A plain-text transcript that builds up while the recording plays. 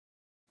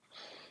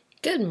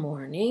Good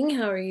morning.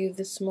 How are you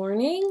this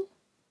morning?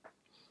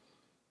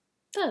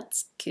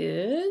 That's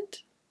good.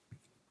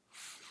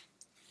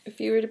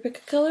 If you were to pick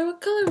a color, what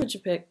color would you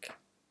pick?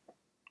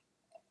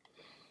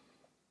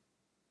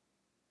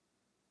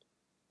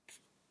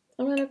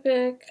 I'm going to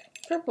pick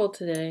purple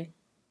today.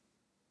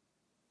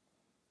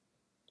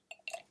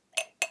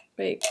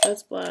 Wait,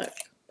 that's black.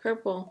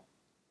 Purple.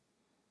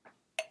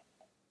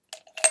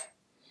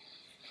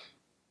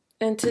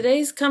 And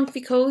today's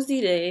comfy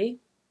cozy day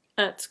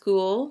at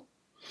school.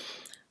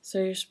 So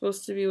you're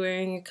supposed to be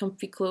wearing your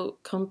comfy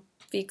clothes.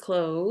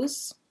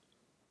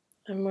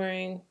 I'm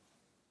wearing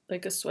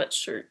like a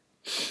sweatshirt.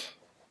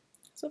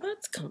 So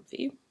that's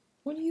comfy.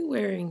 What are you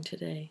wearing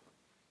today?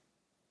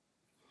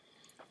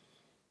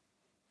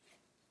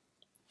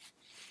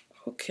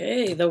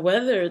 Okay, the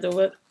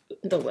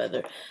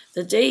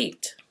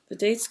date. The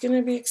date's going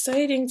to be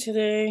exciting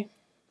today.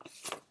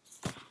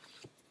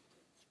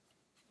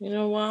 You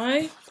know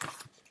why?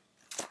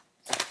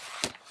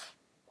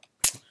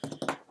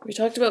 We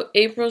talked about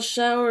April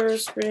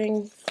showers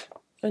bring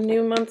a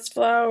new month's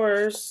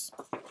flowers.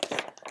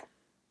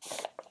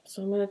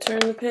 So I'm going to turn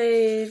the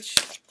page.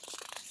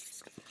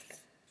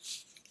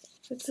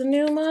 It's a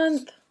new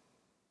month.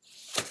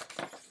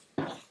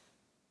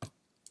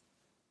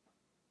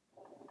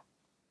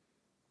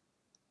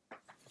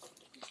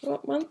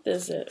 What month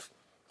is it?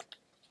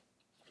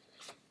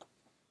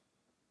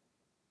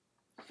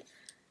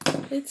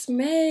 It's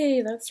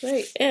May, that's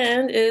right.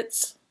 And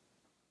it's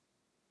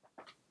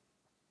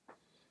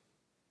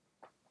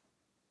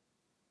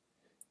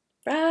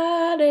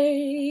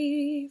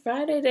Friday.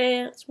 Friday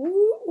dance.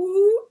 Woo,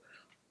 woo,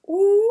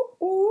 woo,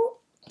 woo.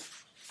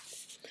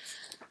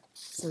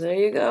 So there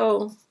you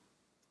go.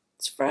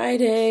 It's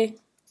Friday.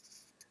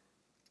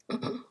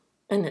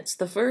 And it's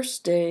the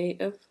first day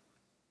of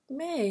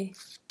May.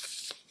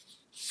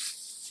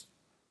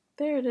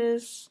 There it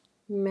is.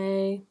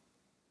 May.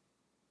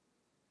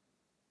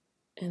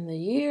 And the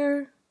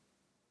year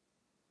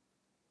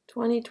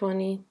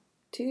 2020.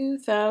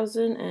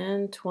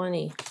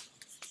 2020.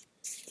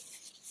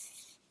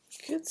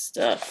 Good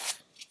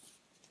stuff.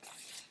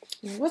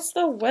 What's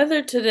the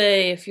weather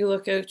today if you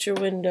look out your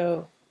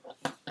window?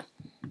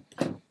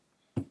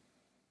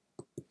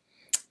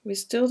 We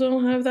still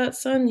don't have that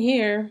sun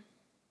here.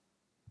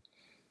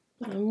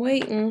 I'm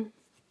waiting.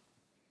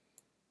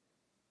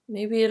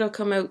 Maybe it'll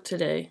come out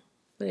today,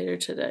 later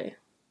today.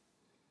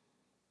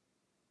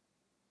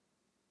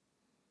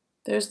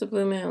 There's the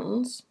Blue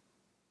Mountains.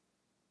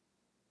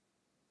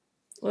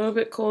 A little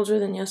bit colder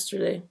than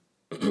yesterday.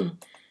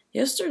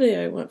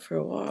 Yesterday I went for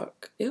a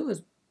walk. It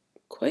was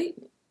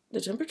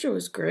the temperature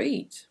was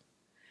great.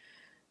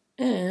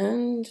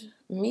 And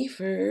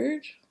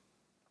Meaford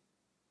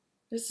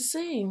is the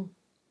same.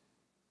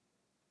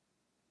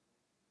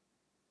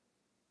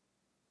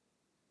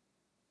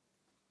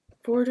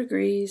 Four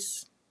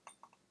degrees.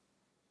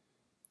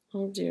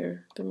 Oh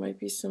dear, there might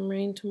be some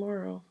rain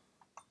tomorrow.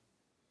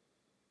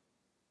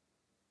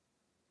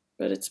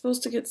 But it's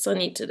supposed to get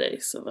sunny today,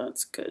 so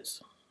that's good.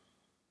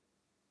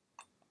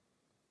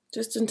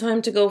 Just in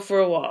time to go for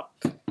a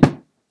walk.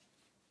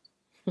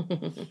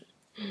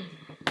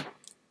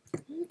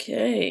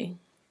 Okay.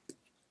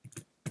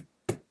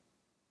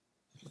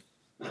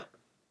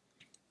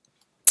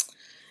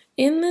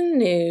 In the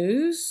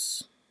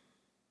news,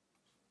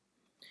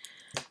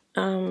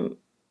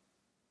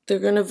 they're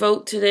going to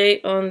vote today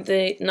on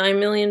the $9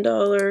 million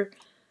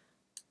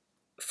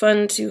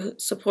fund to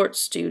support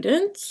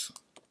students.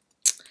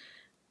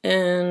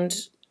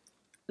 And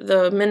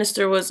the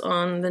minister was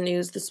on the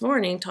news this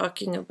morning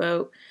talking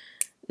about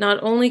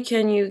not only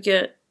can you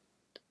get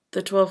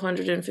the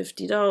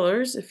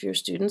 $1,250 if you're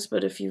students,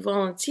 but if you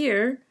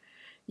volunteer,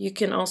 you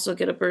can also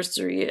get a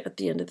bursary at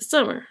the end of the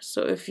summer.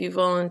 So if you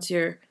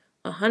volunteer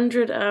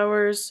 100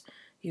 hours,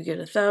 you get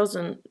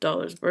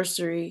 $1,000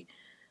 bursary.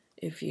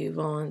 If you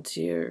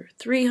volunteer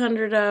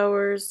 300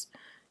 hours,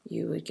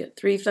 you would get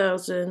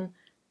 $3,000,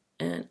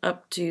 and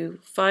up to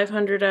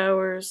 500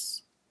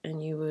 hours,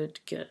 and you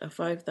would get a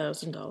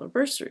 $5,000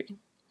 bursary.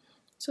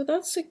 So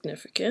that's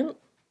significant.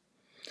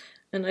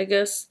 And I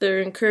guess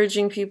they're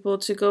encouraging people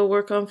to go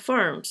work on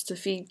farms to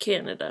feed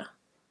Canada.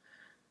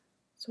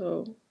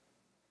 So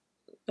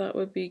that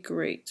would be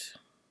great.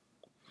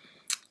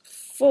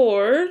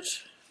 Ford,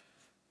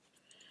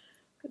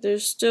 they're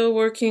still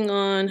working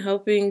on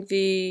helping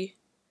the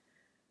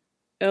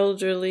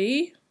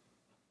elderly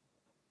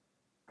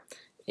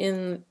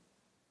in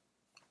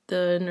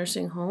the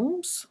nursing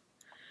homes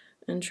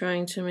and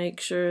trying to make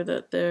sure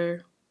that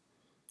they're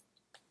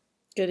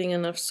getting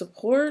enough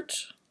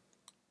support.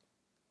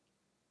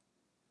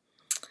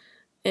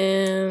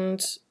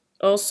 And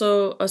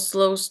also a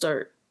slow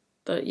start.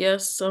 That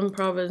yes, some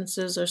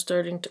provinces are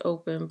starting to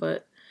open,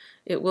 but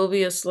it will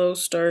be a slow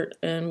start,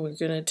 and we're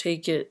going to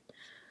take it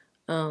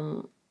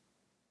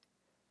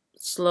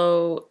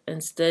slow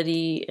and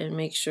steady and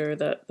make sure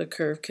that the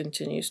curve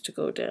continues to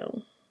go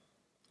down.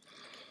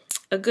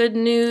 A good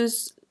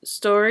news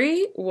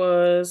story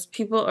was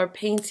people are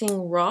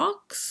painting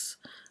rocks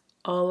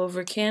all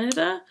over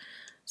Canada.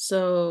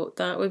 So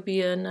that would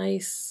be a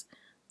nice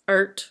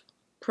art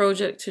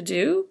project to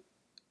do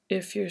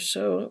if you're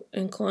so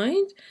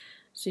inclined.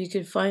 So you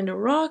could find a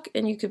rock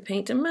and you could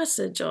paint a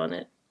message on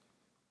it.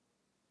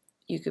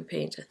 You could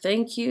paint a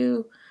thank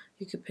you,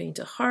 you could paint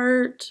a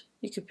heart,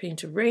 you could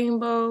paint a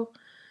rainbow,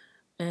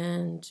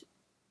 and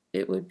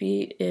it would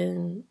be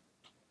in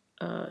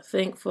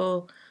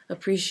thankful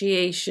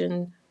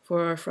appreciation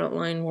for our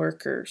frontline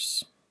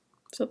workers.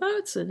 So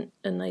that's a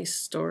nice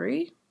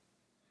story.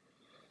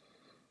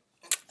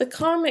 The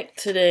comic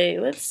today.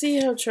 Let's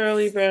see how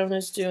Charlie Brown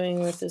is doing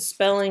with his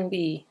spelling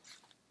bee.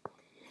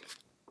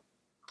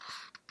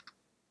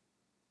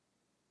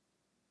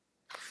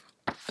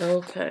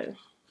 Okay.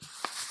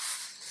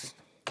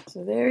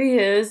 So there he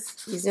is.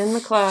 He's in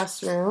the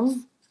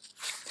classroom.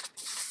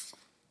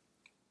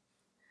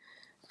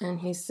 And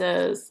he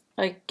says,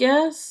 I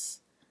guess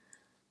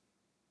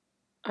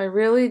I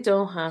really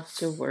don't have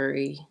to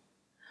worry.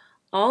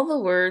 All the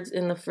words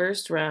in the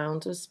first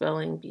round of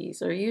spelling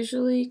bees are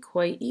usually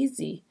quite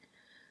easy.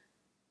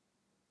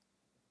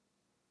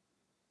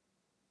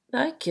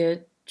 That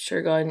kid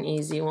sure got an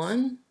easy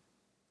one.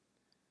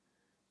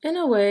 In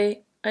a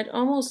way, I'd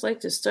almost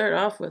like to start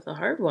off with a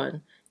hard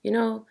one, you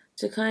know,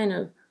 to kind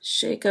of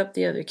shake up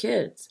the other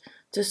kids,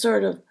 to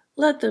sort of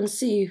let them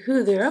see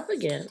who they're up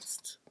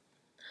against.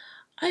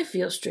 I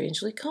feel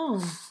strangely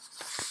calm.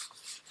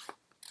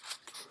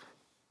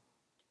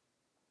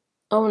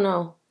 Oh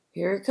no,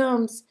 here it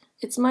comes.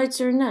 It's my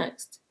turn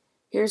next.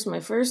 Here's my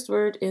first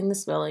word in the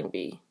spelling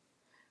bee.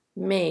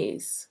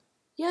 Maze.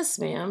 Yes,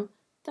 ma'am,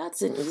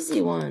 that's an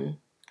easy one.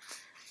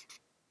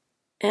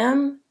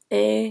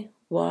 M-A-Y-S.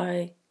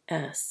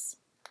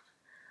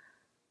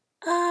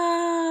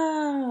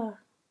 Ah!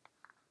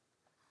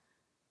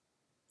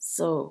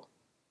 So,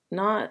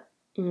 not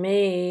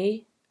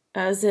May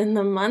as in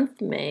the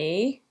month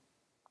May,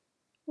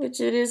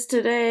 which it is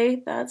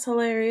today. That's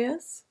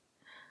hilarious.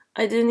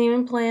 I didn't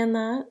even plan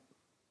that.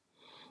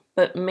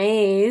 But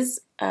maize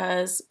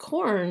as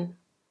corn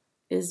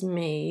is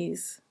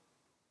maize.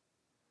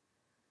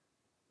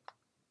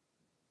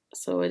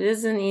 So it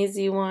is an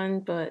easy one,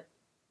 but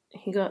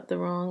he got the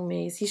wrong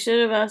maize. He should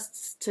have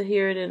asked to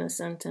hear it in a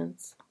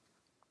sentence.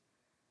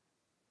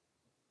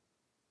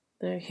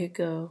 There you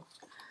go.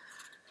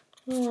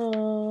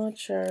 Oh,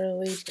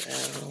 Charlie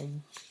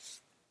Brown.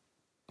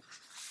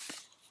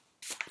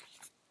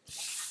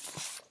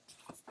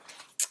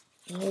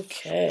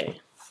 Okay.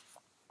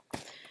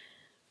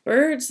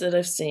 Birds that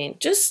I've seen.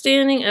 Just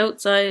standing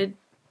outside,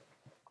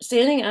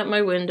 standing at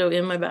my window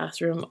in my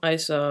bathroom, I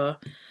saw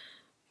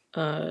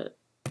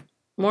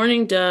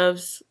mourning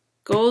doves,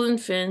 golden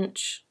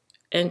finch,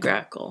 and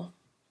grackle.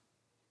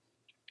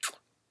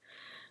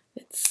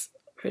 It's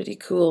pretty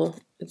cool.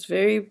 It's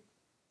very,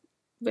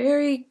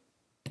 very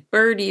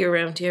birdie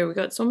around here. We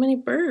got so many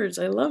birds.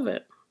 I love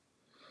it.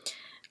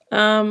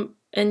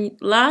 And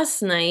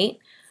last night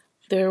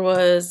there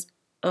was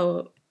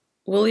a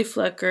woolly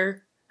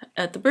flecker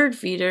at the bird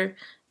feeder,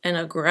 and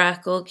a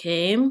grackle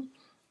came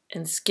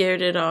and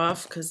scared it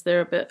off because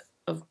they're a bit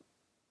of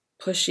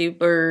pushy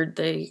bird.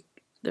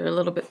 They're a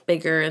little bit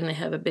bigger and they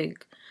have a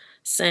big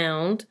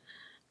sound.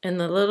 And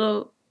the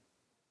little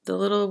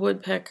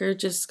woodpecker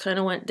just kind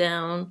of went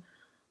down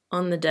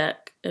on the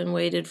deck and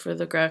waited for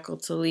the grackle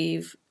to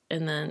leave,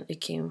 and then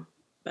it came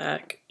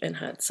back and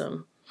had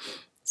some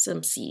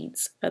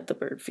seeds at the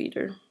bird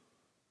feeder.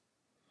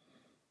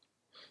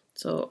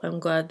 So I'm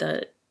glad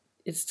that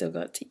it still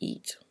got to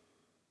eat.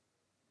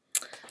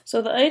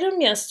 So the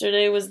item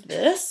yesterday was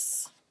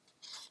this.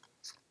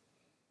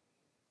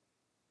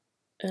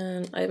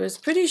 And I was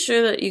pretty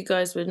sure that you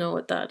guys would know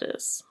what that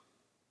is.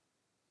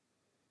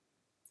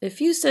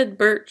 If you said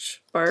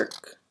birch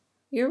bark,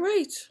 you're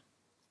right.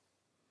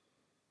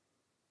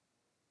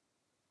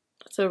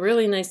 It's a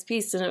really nice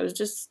piece, and it was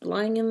just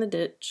lying in the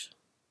ditch.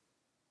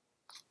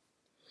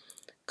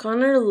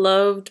 Connor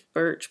loved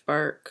birch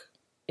bark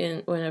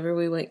whenever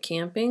we went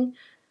camping,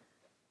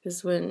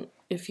 because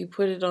if you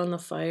put it on the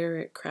fire,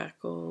 it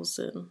crackles,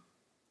 and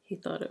he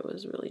thought it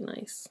was really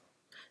nice.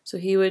 So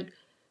he would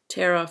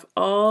tear off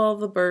all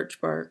the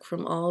birch bark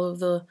from all of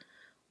the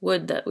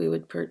wood that we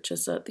would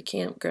purchase at the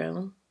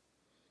campground,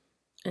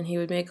 and he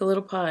would make a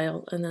little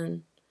pile, and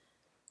then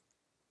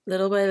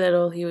little by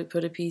little he would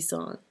put a piece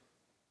on.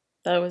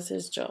 That was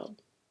his job.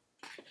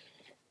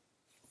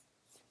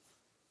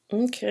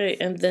 Okay,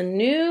 and the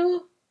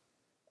new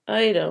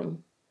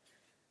item.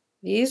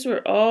 These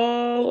were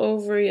all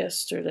over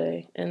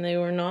yesterday, and they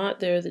were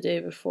not there the day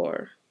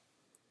before.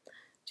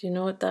 Do you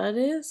know what that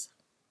is?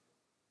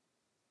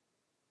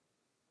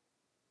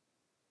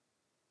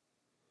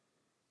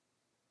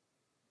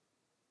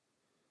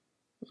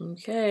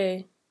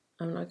 Okay,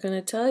 I'm not going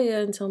to tell you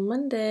until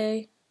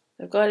Monday.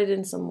 I've got it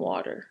in some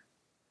water,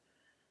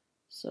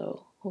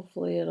 so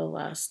hopefully it'll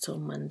last till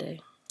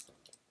Monday.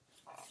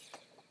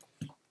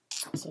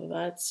 So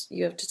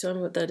you have to tell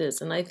me what that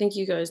is, and I think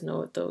you guys know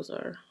what those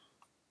are.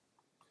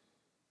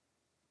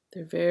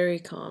 They're very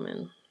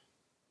common.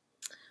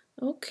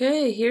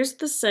 Okay, here's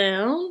the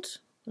sound.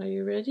 Are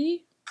you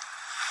ready?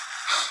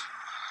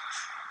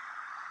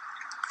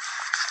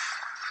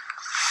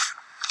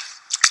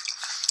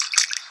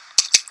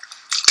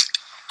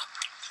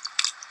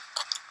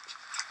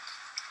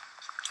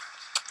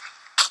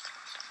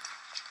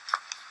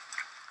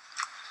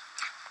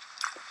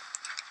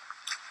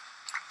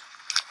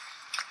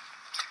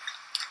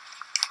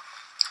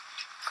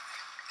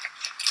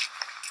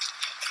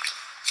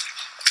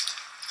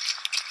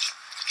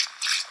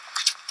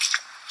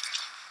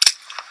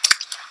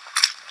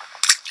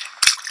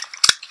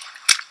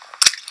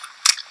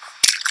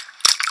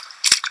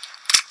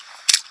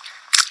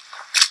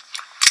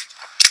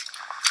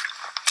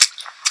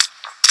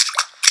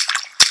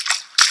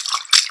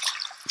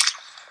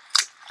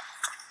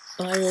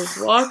 I was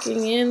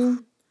walking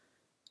in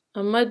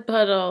a mud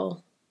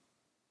puddle.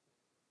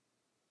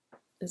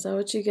 Is that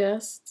what you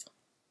guessed?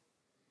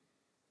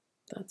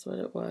 That's what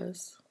it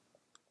was.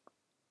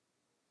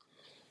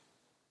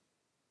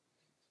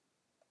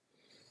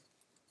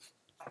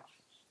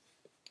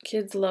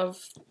 Kids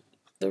love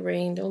the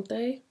rain, don't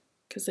they?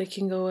 Because they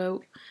can go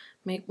out,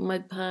 make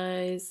mud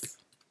pies,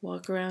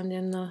 walk around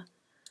in the,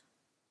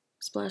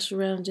 splash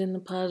around in the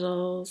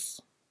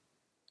puddles.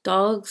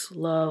 Dogs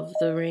love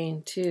the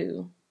rain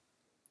too.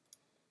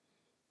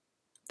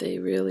 They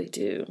really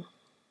do.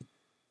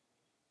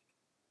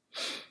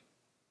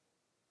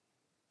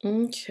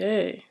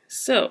 Okay,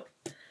 so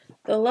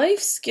the life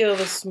skill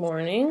this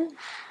morning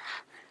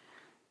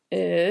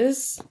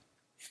is,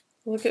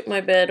 look at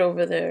my bed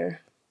over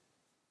there.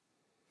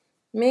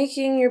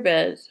 Making your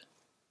bed.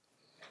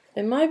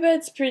 And my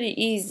bed's pretty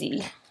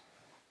easy.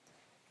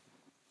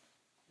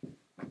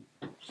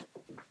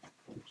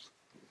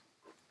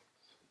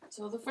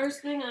 So the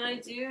first thing I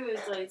do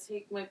is I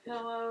take my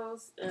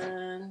pillows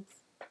and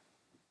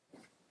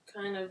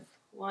kind of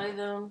lie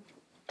them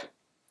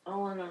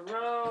all in a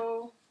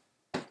row.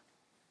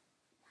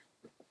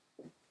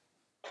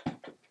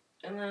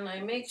 And then I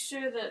make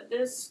sure that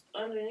this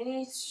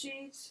underneath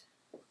sheet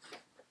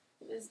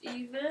is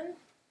even,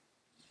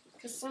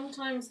 because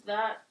sometimes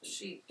that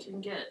sheet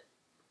can get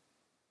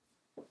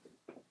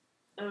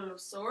out of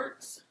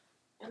sorts.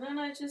 And then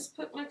I just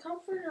put my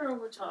comforter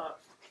over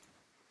top.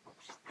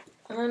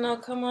 And then I'll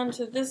come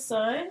onto this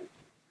side.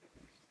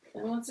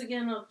 And once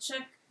again, I'll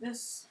check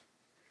this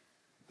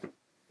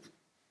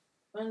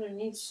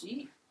underneath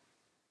sheet.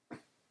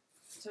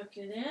 Tuck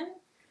it in.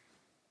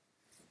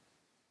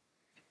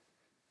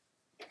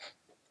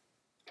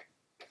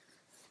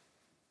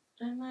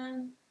 And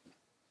then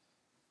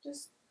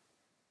just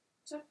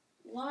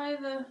lie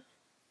the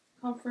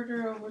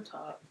comforter over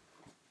top.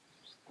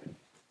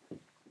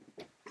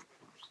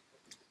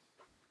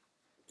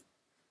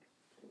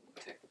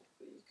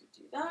 Technically, you could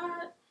do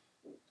that.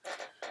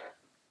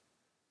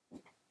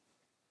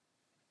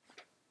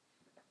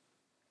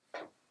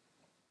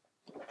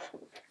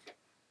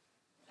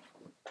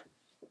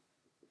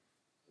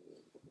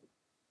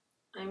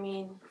 I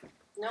mean,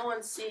 no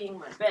one's seeing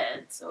my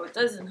bed, so it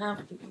doesn't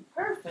have to be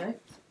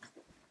perfect.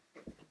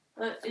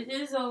 But it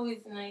is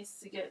always nice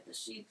to get the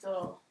sheets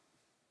all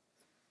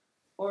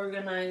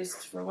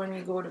organized for when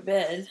you go to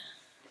bed.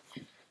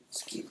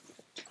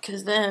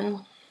 Because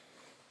then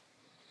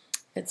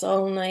it's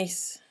all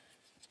nice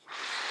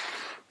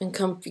and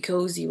comfy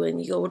cozy when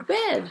you go to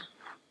bed.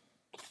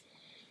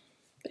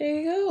 There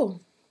you go.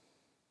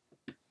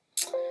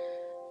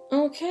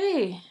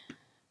 Okay.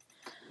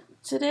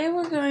 Today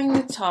we're going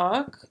to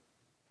talk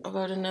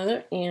about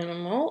another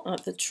animal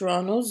at the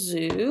Toronto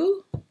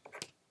Zoo.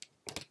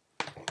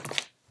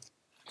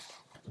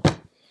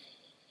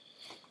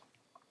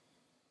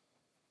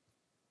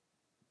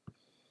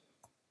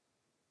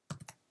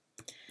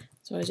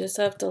 So I just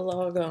have to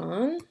log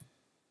on.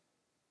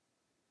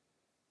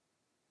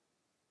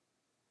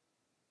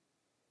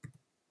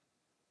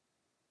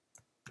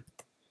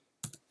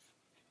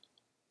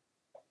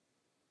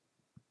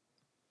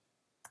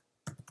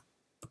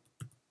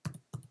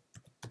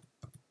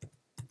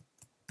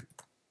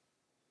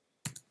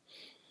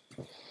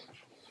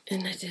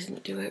 And I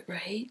didn't do it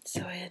right,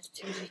 so I had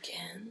to do it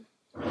again.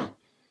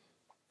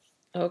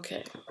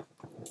 Okay.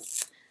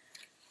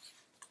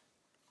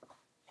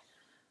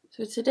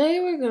 So today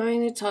we're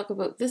going to talk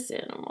about this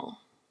animal.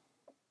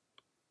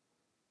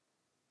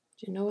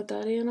 Do you know what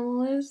that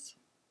animal is?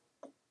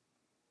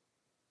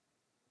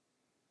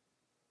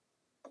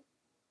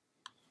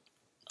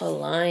 A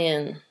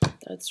lion.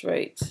 That's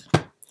right.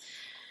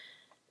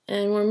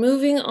 And we're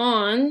moving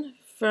on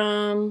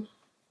from,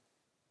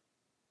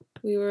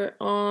 we were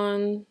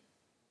on,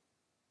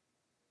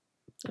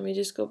 let me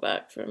just go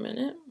back for a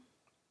minute.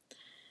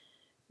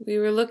 We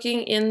were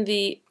looking in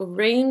the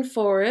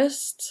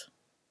rainforest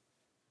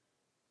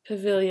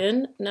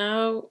pavilion.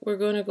 Now we're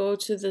going to go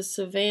to the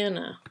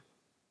savanna.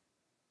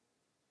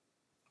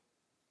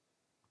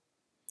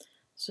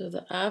 So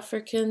the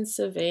African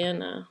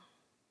savanna.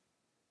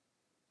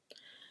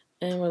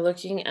 And we're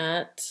looking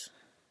at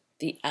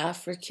the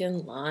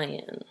African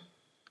lion.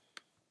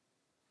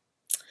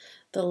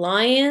 The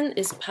lion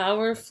is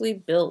powerfully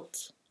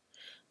built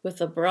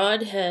with a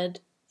broad head,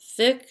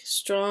 thick,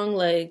 strong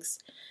legs,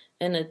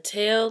 and a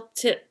tail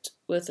tipped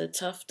with a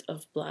tuft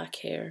of black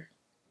hair.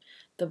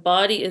 The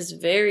body is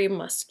very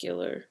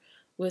muscular,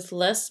 with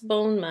less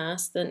bone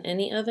mass than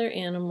any other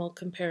animal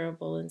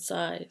comparable in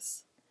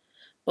size.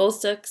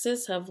 Both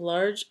sexes have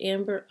large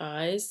amber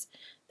eyes,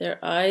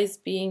 their eyes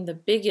being the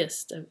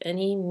biggest of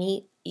any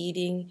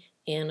meat-eating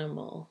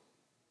animal.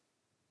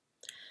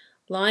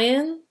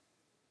 Lion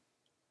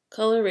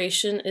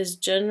coloration is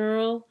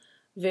general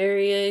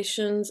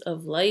variations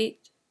of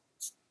light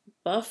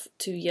buff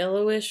to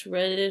yellowish,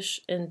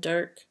 reddish, and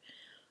dark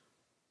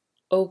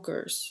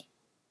ochres,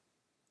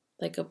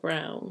 like a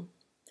brown.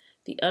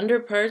 The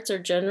underparts are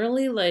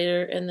generally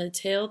lighter and the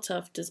tail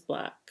tuft is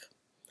black.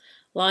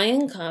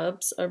 Lion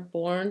cubs are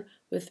born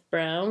with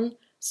brown,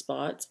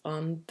 spots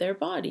on their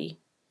body,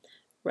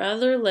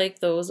 rather like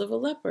those of a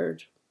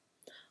leopard.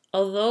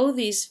 Although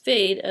these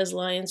fade as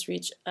lions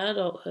reach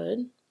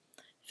adulthood,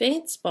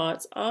 faint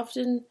spots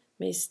often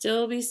may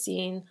still be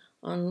seen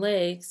on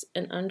legs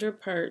and under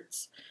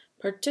parts,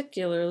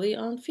 particularly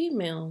on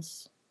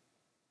females.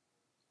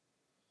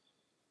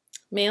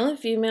 Male and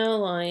female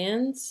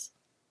lions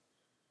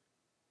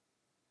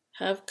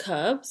have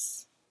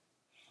cubs,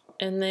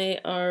 and they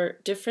are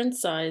different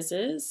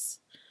sizes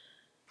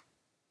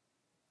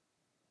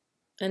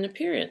and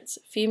appearance.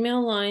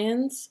 Female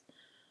lions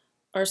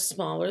are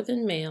smaller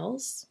than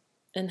males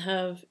and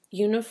have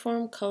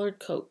uniform colored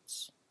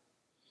coats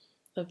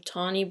of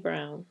tawny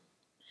brown.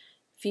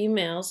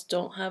 Females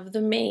don't have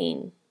the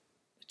mane,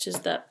 which is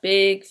that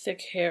big,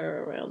 thick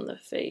hair around the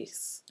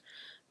face.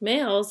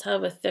 Males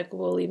have a thick,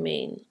 woolly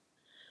mane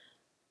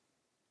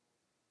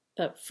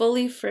that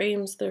fully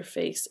frames their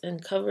face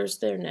and covers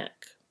their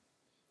neck.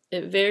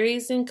 It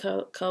varies in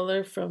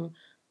color from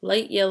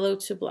light yellow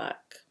to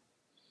black.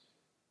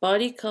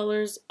 Body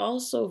colors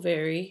also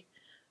vary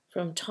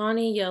from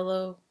tawny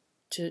yellow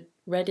to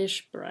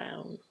reddish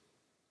brown.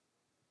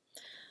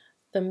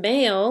 The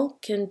male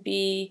can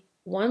be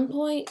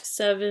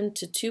 1.7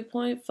 to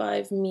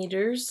 2.5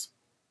 meters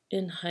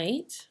in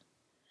height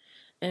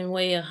and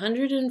weigh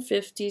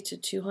 150 to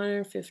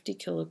 250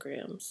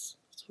 kilograms.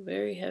 So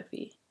very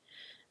heavy.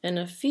 And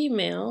a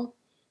female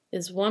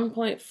is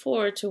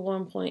 1.4 to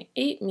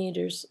 1.8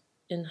 meters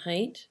in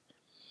height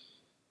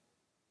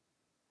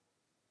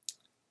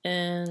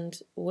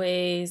and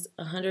weighs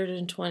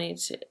 120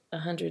 to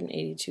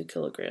 182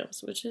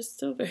 kilograms, which is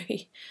still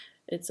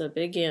it's a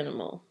big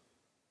animal.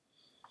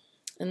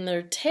 And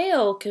their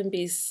tail can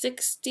be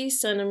 60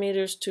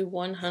 centimeters to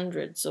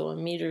 100, so a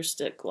meter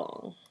stick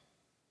long.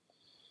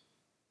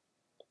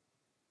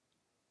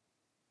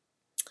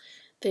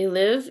 They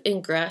live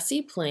in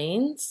grassy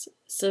plains,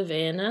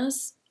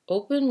 savannas,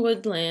 open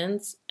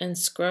woodlands, and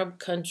scrub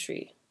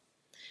country.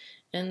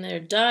 And their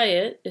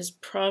diet is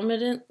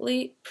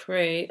prominently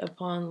prey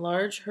upon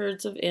large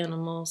herds of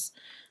animals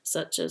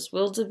such as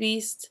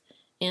wildebeest,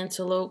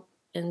 antelope,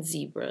 and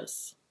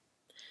zebras.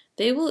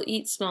 They will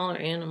eat smaller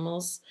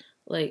animals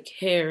like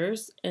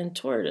hares and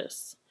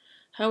tortoise.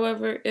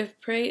 However, if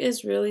prey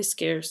is really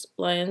scarce,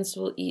 lions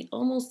will eat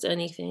almost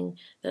anything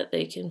that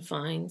they can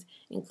find,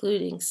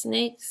 including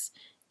snakes,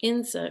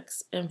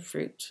 insects, and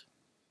fruit.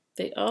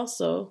 They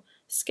also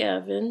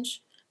scavenge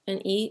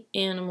and eat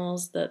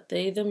animals that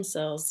they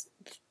themselves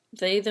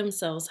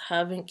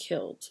haven't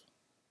killed.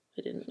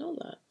 I didn't know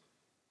that.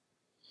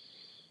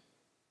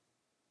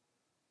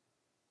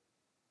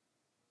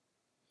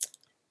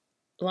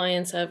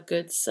 Lions have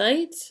good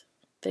sight.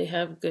 They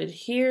have good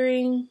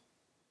hearing.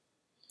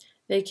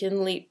 They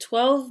can leap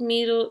 12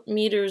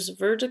 meters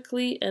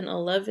vertically and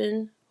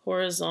 11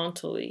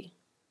 horizontally.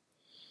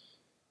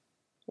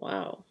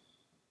 Wow.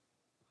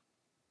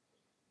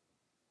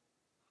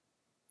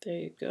 There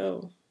you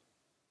go.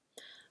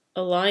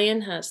 A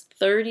lion has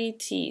 30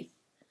 teeth,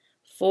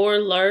 4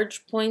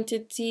 large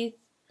pointed teeth,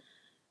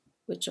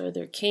 which are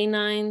their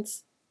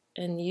canines,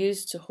 and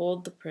used to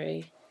hold the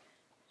prey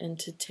and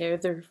to tear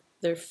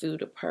their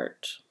food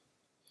apart.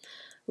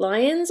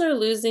 Lions are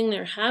losing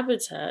their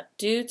habitat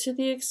due to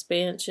the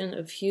expansion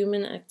of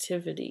human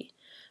activity,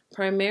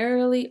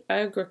 primarily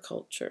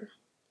agriculture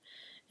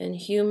and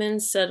human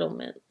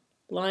settlement.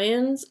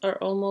 Lions are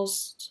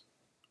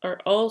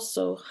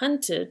also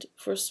hunted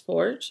for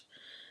sport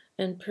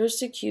and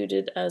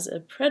persecuted as a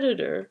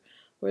predator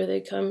where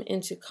they come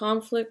into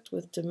conflict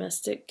with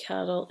domestic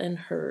cattle and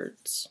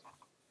herds.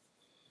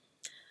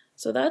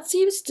 So that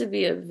seems to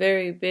be a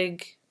very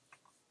big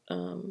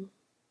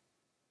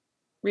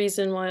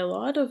reason why a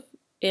lot of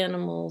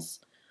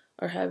animals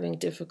are having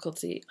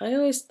difficulty. I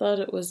always thought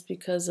it was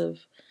because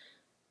of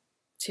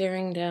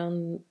tearing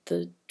down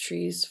the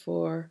trees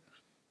for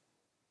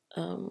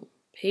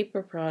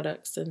paper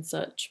products and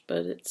such,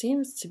 but it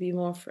seems to be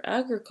more for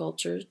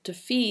agriculture to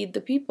feed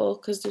the people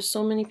because there's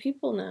so many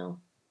people now.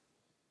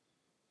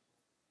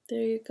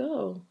 There you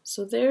go.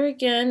 So there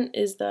again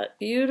is that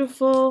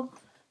beautiful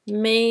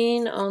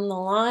mane on the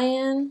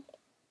lion.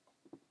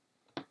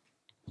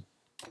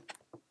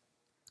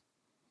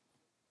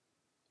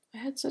 I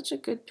had such a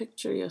good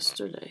picture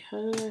yesterday.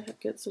 How did I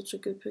get such a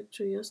good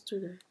picture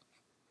yesterday?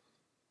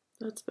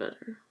 That's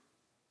better.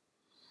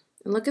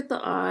 And look at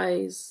the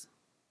eyes.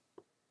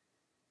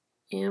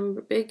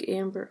 Big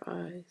amber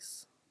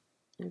eyes.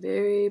 And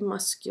very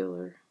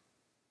muscular.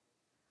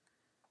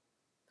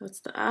 That's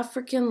the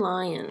African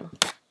lion.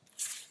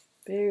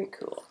 Very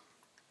cool.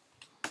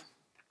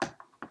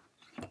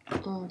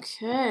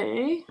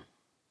 Okay.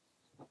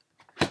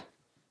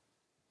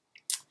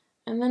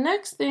 And the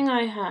next thing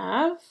I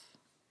have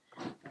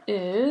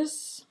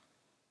is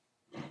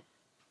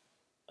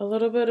a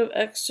little bit of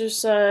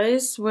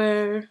exercise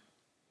where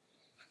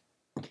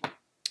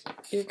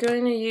you're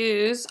going to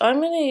use,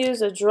 I'm going to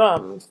use a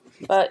drum,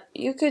 but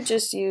you could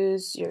just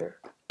use your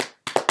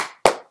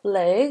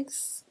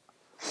legs.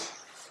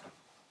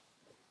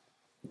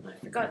 I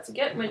forgot to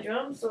get my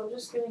drum, so I'm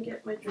just going to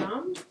get my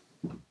drum.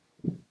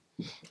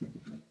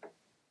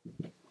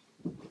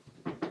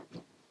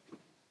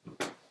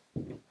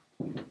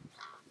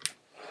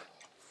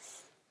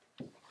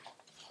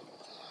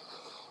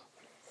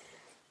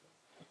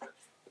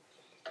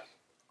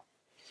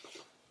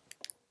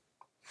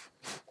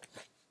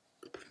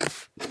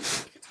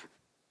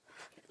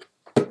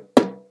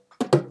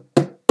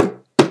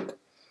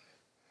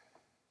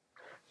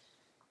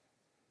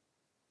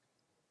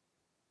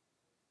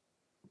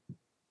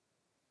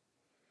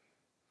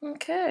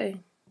 Okay.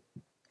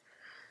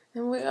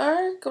 And we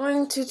are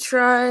going to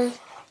try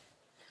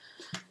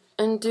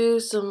and do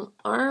some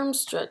arm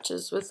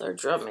stretches with our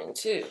drumming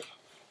too.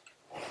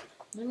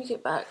 Let me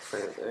get back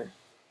further.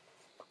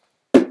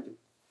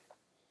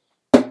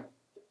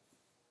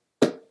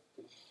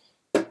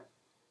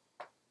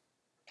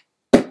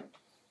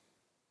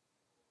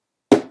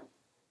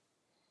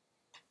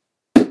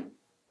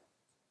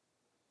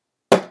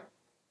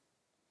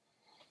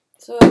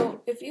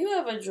 So if you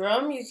have a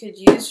drum, you could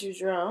use your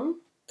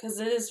drum because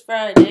it is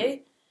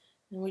Friday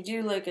and we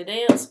do like a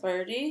dance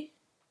party.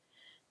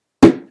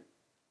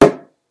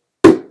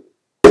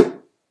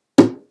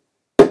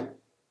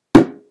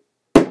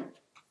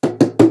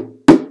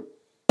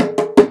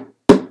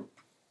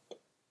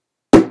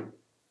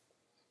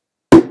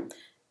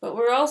 But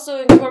we're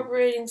also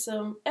incorporating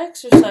some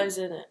exercise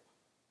in it.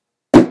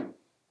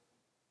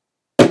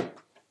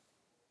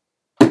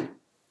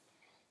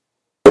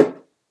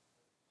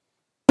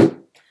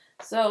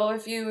 So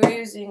if you were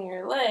using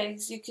your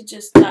legs, you could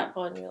just tap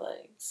on your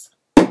legs.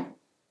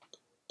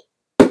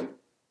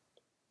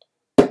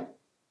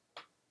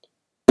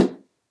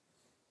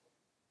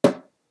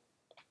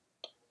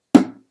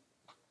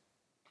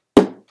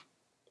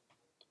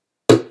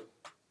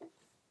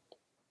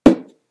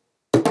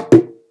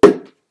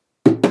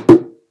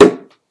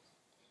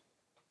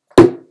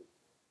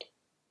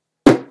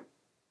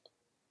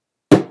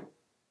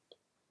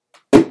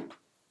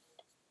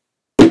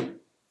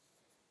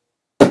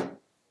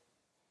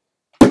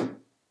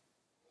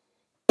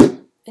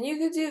 And you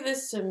could do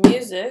this to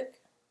music.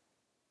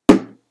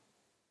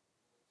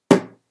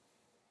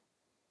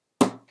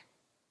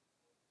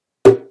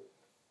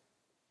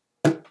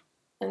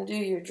 And do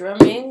your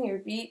drumming, your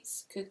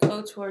beats could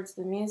go towards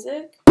the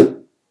music.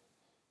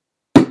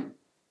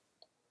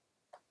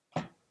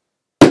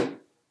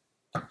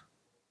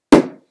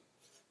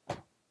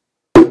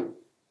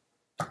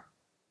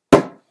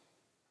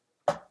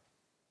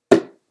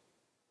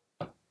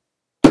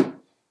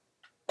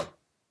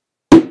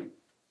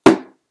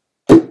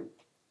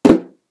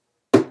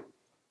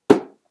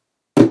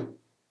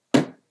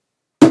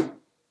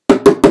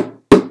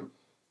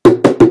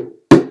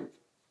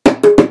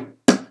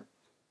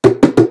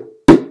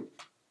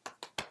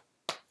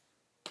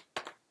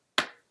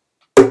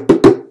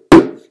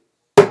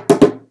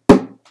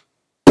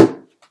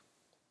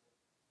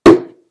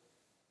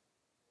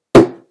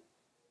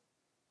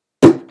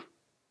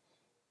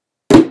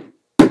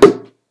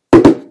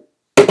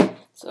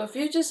 So if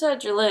you just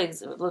had your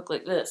legs, it would look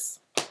like this.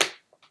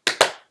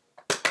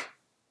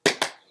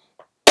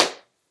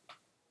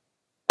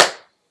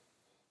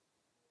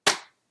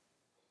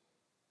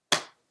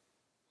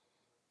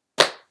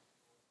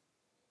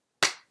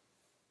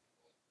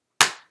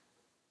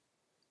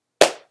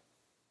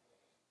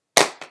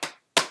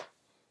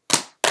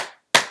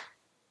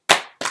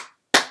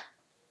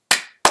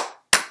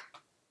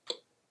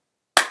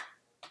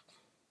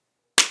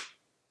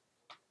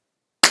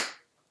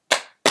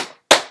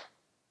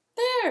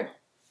 There!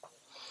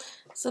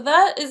 So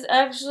that is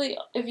actually,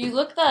 if you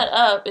look that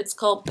up, it's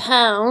called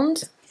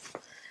Pound.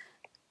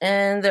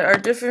 And there are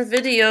different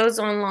videos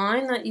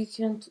online that you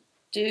can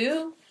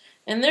do.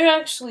 And they're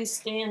actually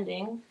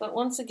standing. But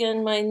once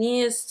again, my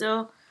knee is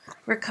still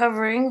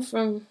recovering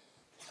from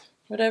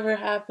whatever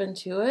happened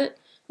to it.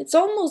 It's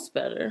almost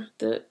better.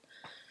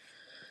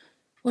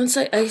 Once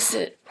I ice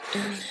it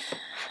and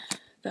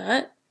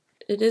that,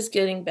 it is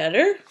getting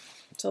better.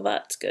 So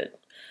that's good.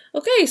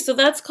 Okay, so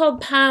that's called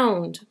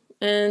Pound.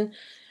 And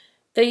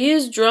they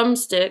use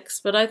drumsticks,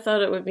 but I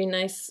thought it would be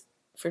nice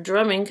for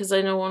drumming because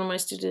I know one of my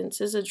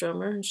students is a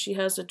drummer and she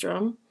has a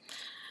drum.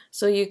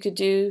 So you could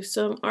do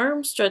some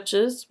arm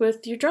stretches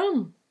with your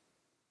drum.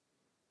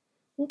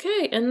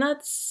 Okay, and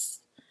that's...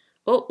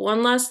 Oh,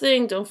 one last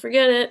thing. Don't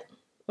forget it.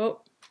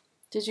 Oh,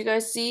 did you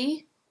guys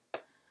see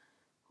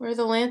where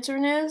the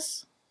lantern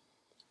is?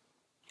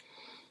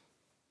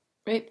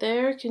 Right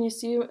there. Can you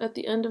see at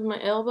the end of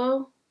my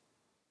elbow?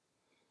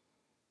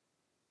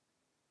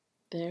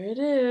 There it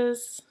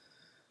is.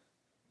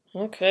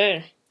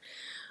 Okay.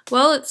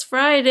 Well, it's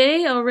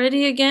Friday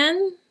already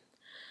again.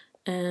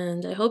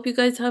 And I hope you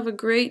guys have a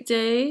great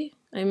day.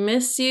 I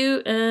miss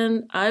you,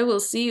 and I will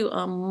see you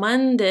on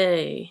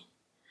Monday.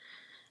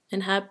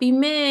 And happy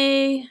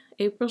May!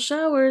 April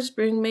showers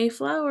bring May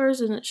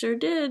flowers, and it sure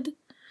did.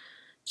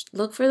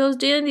 Look for those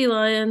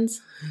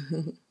dandelions.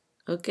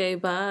 Okay,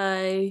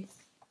 bye.